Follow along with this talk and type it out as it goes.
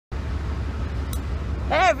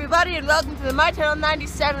everybody, and welcome to the My Channel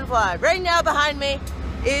 97 vlog. Right now behind me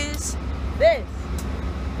is this,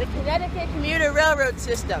 the Connecticut Commuter Railroad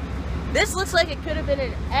System. This looks like it could have been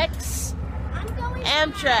an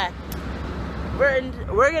Amtrak.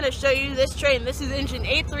 We're going to show you this train. This is engine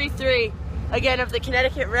 833, again, of the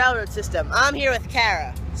Connecticut Railroad System. I'm here with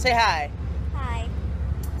Kara. Say hi. Hi.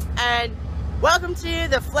 And welcome to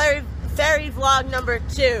the ferry vlog number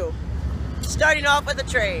 2. Starting off with the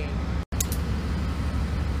train.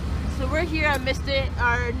 So we're here at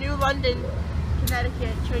our New London,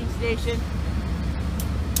 Connecticut train station.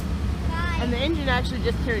 Hi. And the engine actually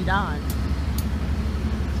just turned on.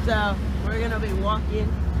 So we're gonna be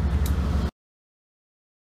walking.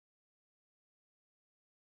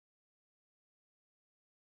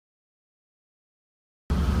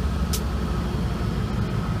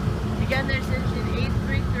 Again, there's engine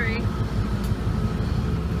 833.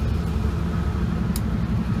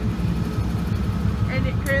 And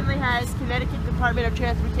it currently has Connecticut Department of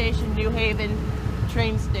Transportation, New Haven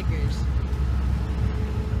train stickers.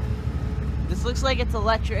 This looks like it's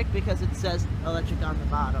electric because it says electric on the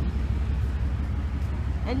bottom.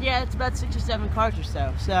 And yeah, it's about 6 or 7 cars or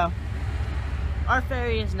so. So, our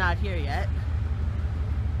ferry is not here yet.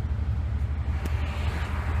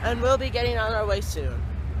 And we'll be getting on our way soon.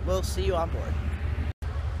 We'll see you on board.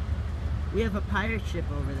 We have a pirate ship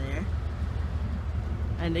over there.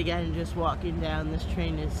 And again, just walking down, this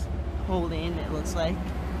train is holding, it looks like.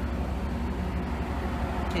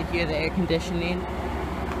 You can hear the air conditioning.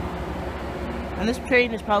 And this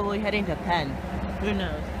train is probably heading to Penn. Who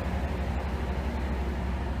knows?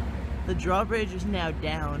 The drawbridge is now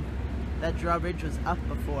down. That drawbridge was up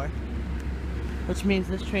before. Which means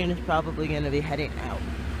this train is probably going to be heading out.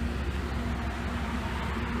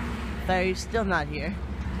 Ferry's still not here.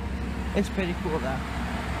 It's pretty cool though.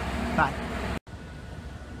 Bye.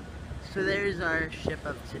 So there's our ship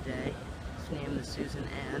of today. It's named the Susan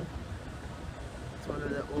Ann. It's one of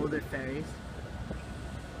the older ferries.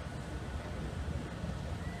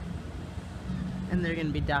 And they're going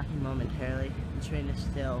to be docking momentarily. The train is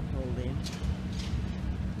still holding.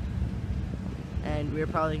 And we're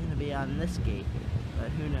probably going to be on this gate, but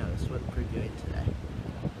who knows what we're doing today.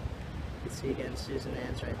 You can see again, Susan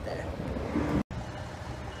Ann's right there.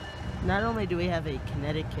 Not only do we have a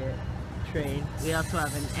Connecticut train, we also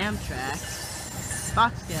have an Amtrak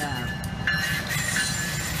box cab.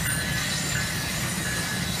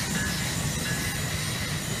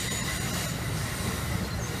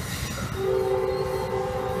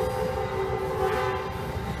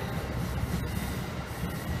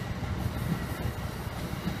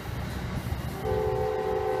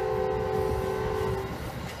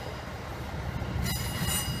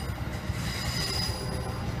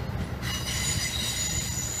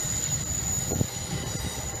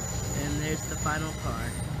 There's the final car.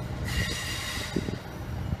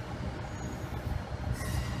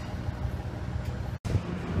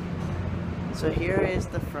 So here is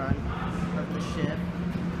the front of the ship.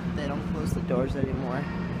 They don't close the doors anymore,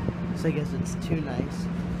 so I guess it's too nice to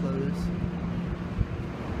close.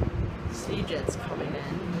 Sea Jet's coming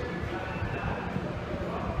in.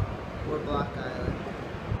 Or Block Island.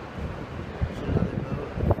 There's another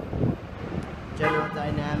boat. General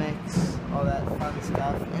Dynamics, all that fun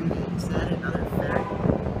stuff. And is that another ferry?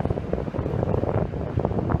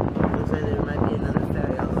 Looks like there might be another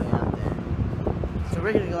ferry all the way out there. So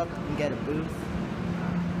we're gonna go up and get a booth.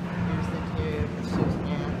 Here's the interior of the Susan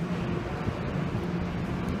Ann.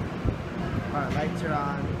 Our lights are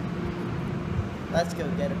on. Let's go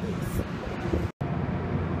get a booth.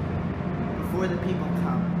 Before the people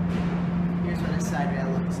come, here's what a side rail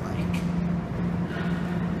looks like.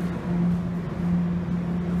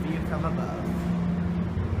 From above.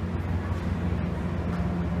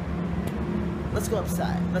 Let's go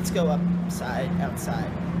upside. Let's go outside.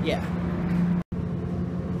 Yeah.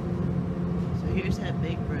 So here's that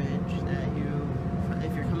big bridge that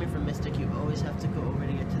if you're coming from Mystic, you always have to go over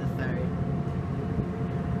to get to the ferry.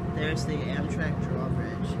 There's the Amtrak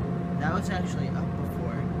drawbridge. That was actually up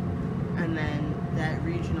before. And then that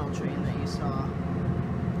regional train that you saw,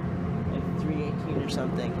 like 318 or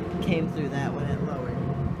something, came through that when it lowered.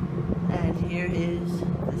 And here is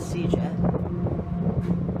the Sea Jet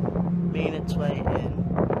making its way in.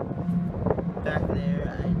 Back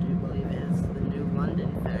there, I do believe, is the New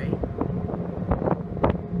London ferry.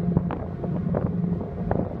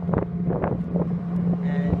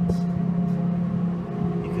 And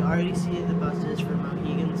you can already see the buses from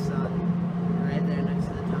Mohegan Sun right there next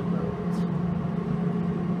to the tugboat.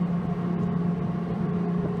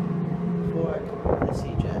 For the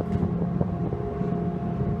Sea Jet.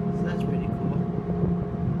 That's pretty cool.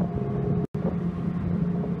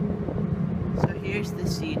 here's the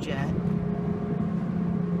Sea Jet.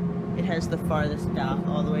 It has the farthest dock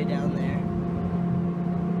all the way down there.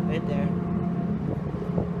 Right there.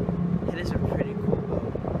 It is a pretty cool boat.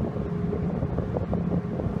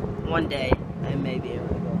 One day, I may be able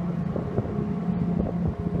to go on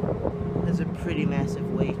it. It has a pretty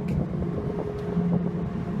massive wake.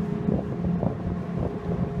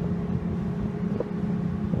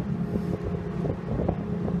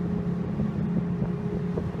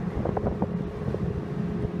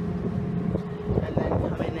 And then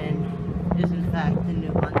coming in is in fact the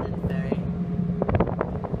New London Ferry.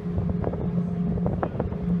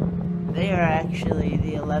 They are actually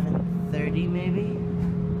the 11:30 maybe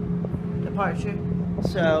departure,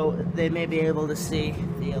 so they may be able to see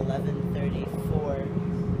the 11:34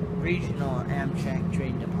 regional Amtrak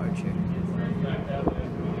train departure.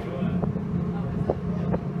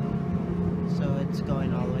 So it's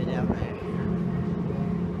going all the way down there.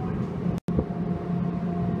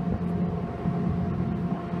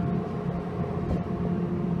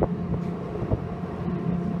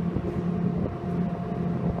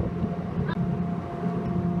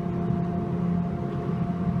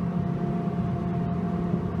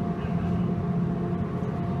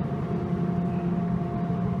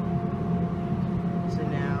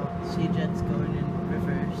 Sea Jet's going in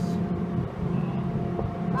reverse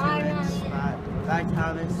to its spot. Bye,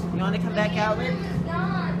 Thomas. You want to come back out, Lynn? It's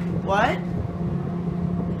gone. What?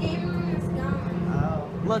 The game room is gone. Oh,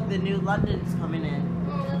 look, the New London's coming in.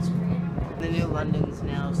 Oh, that's great. The New London's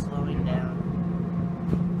now slowing down.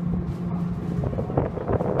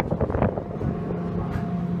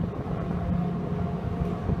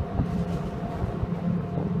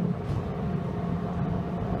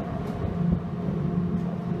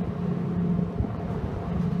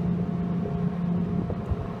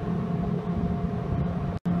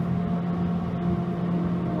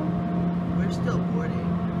 Still boarding.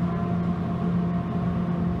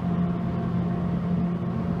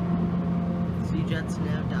 Sea Jet's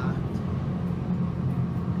now docked,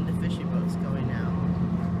 and the fishing boat's going out.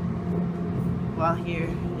 While here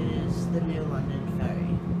is the New London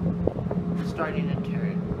Ferry, starting a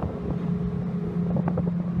turn.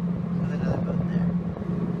 With another boat there.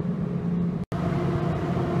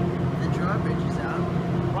 The drawbridge is out.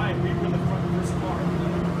 Right, we were in the front of this car.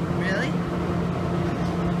 Really?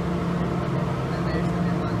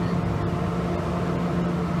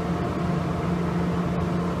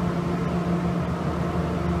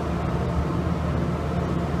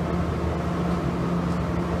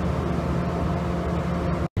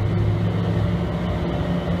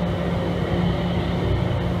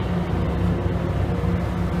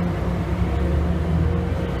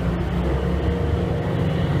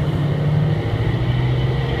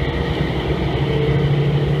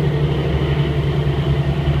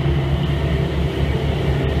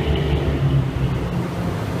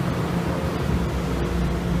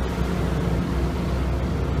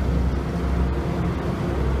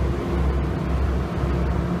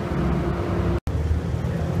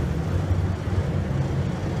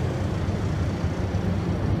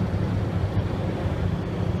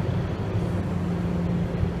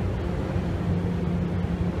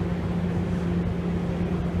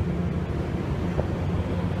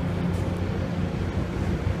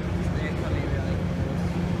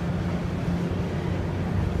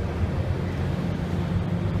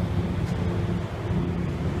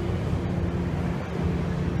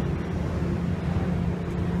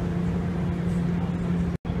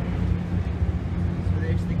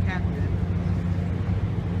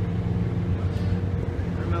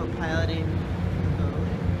 Piloting the boat.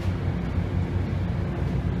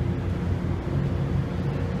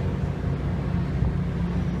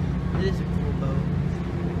 It is a cool boat.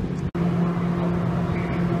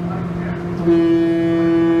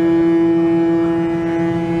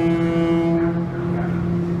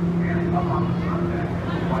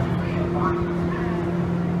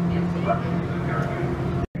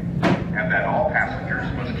 And that all passengers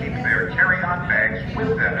must keep their carry-on bags with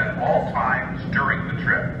them at all times during the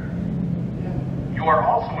trip. You are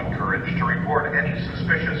also encouraged to report any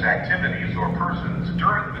suspicious activities or persons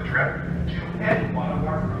during the trip to any one of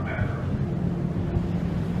our crew members.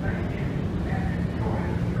 Thank you and enjoy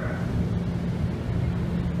the trip.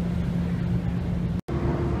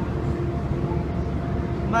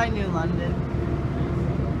 My New London.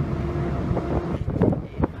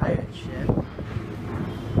 A pirate ship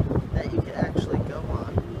that you could actually go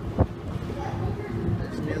on.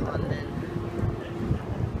 There's New London.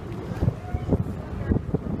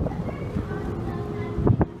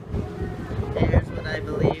 There's what I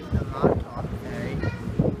believe the Montauk Ferry.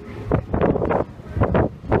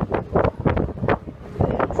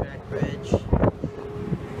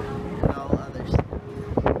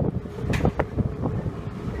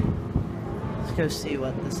 go see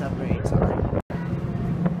what the submarine's like.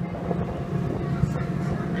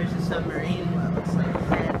 There's a submarine, but it looks like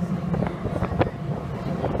dead.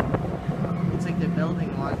 Looks like they're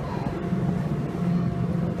building one.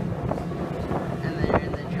 And they're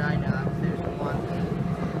in the dry dock. There's one.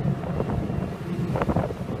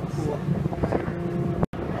 Cool.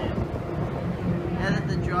 Now that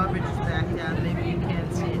the drawbridge is back down, maybe you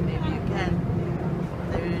can't see it, maybe you can.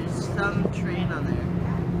 There's some train on there.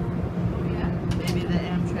 Maybe the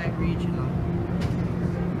Amtrak Regional.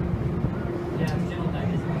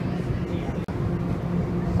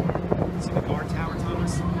 See the guard tower,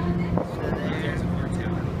 Thomas? So there's a guard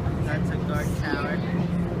tower. That's a guard tower.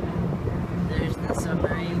 There's the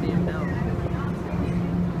submarine being built.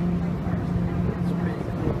 It's pretty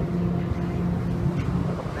cool.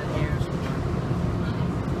 And here's one.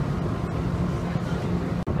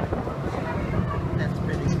 That's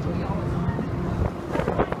pretty cool.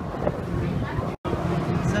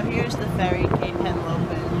 So here's the ferry, Cape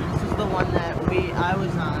Henlopen. This is the one that I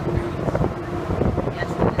was on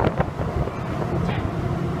yesterday.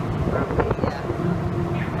 Yeah.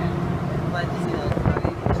 Glad to see that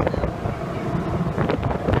ferry still.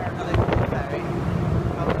 Another cool ferry.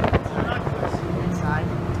 Oh, inside.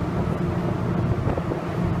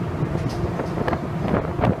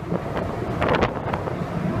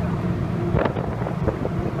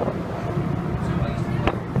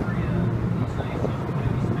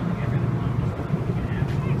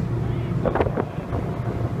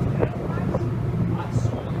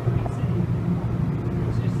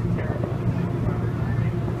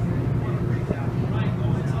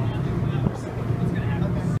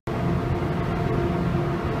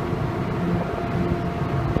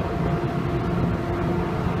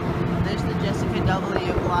 There's the Jessica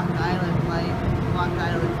W. Block Island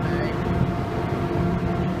ferry.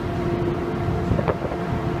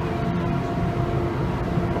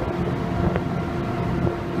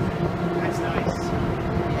 That's nice.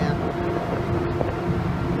 Yeah.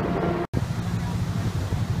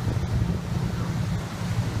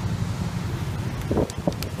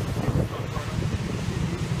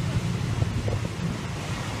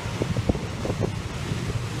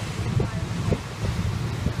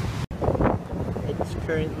 It's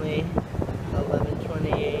currently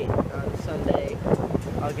 11:28 on Sunday,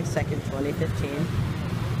 August 2nd, 2015,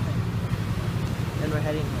 and we're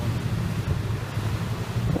heading home.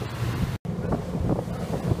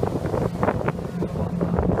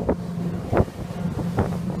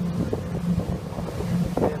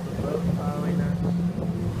 We have a boat following us.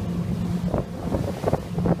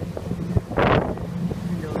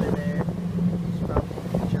 And over there is from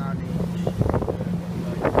John H.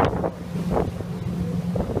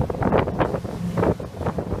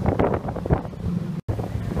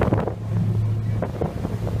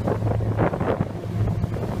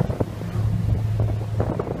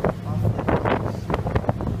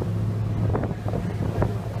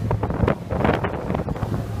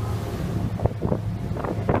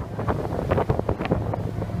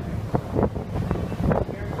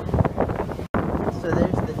 So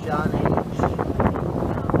there's the John H.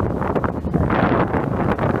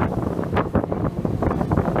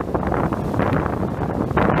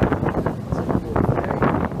 It's a cool ferry.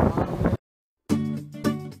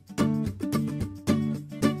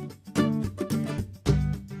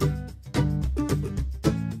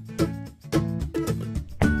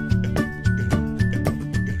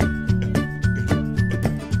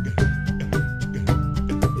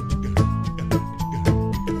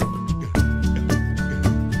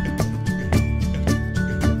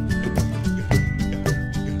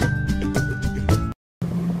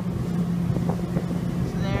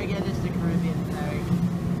 So there again is the Caribbean ferry.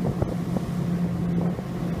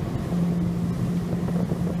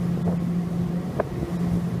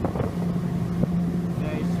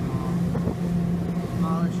 Very small.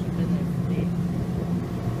 Smallest ship in their fleet.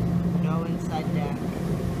 No inside deck.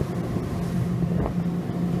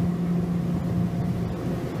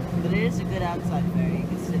 But it is a good outside ferry. You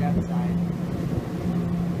can sit outside.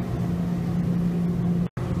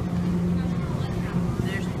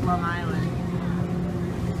 There's Plum Island.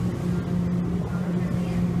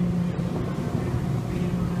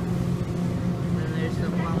 And there's the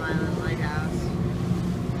Plum Island Lighthouse.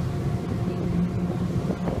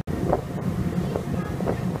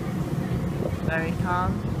 Very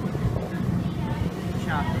calm.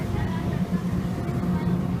 Shopping.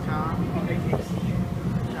 Calm.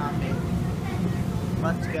 Shopping.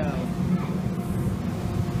 Let's go.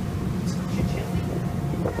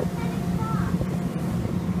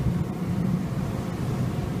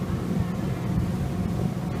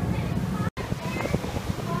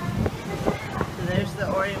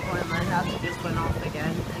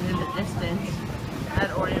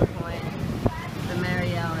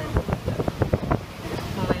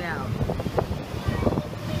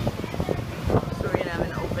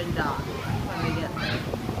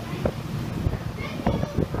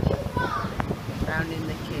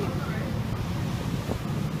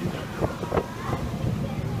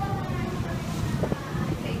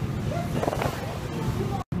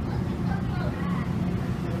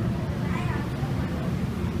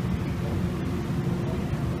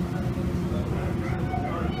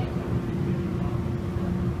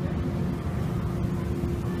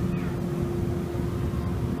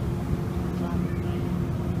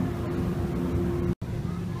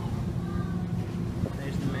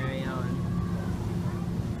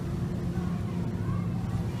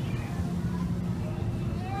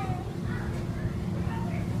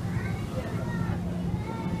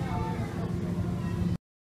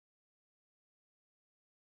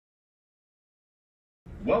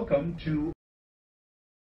 Welcome to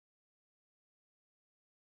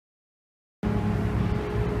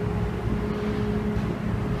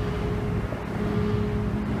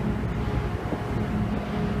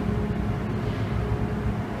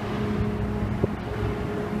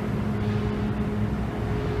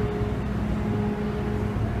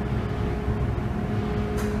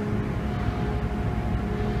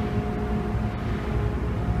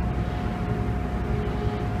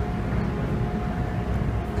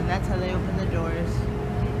And that's how they open the doors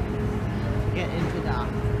to get into dock.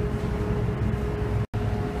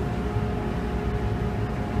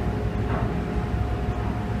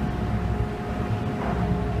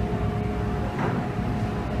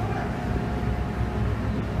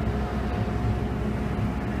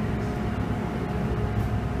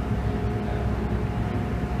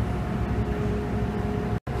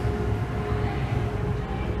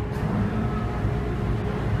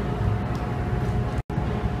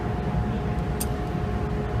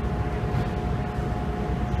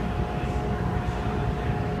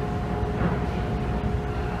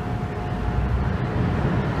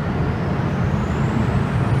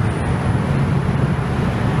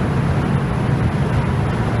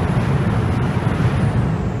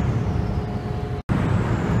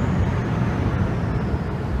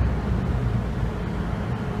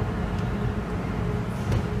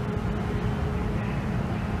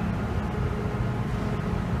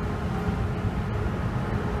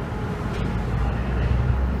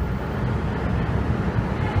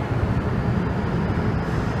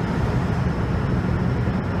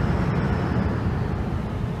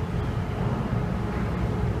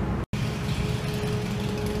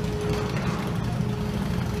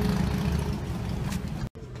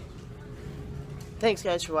 Thanks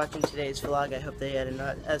guys for watching today's vlog. I hope they had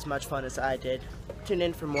as much fun as I did. Tune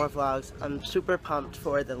in for more vlogs. I'm super pumped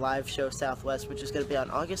for the live show Southwest, which is going to be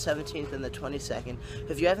on August 17th and the 22nd.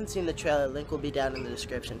 If you haven't seen the trailer, link will be down in the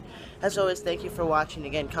description. As always, thank you for watching.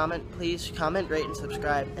 Again, please comment, rate, and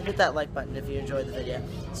subscribe, and hit that like button if you enjoyed the video.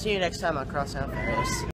 See you next time on Crosstown Ferries.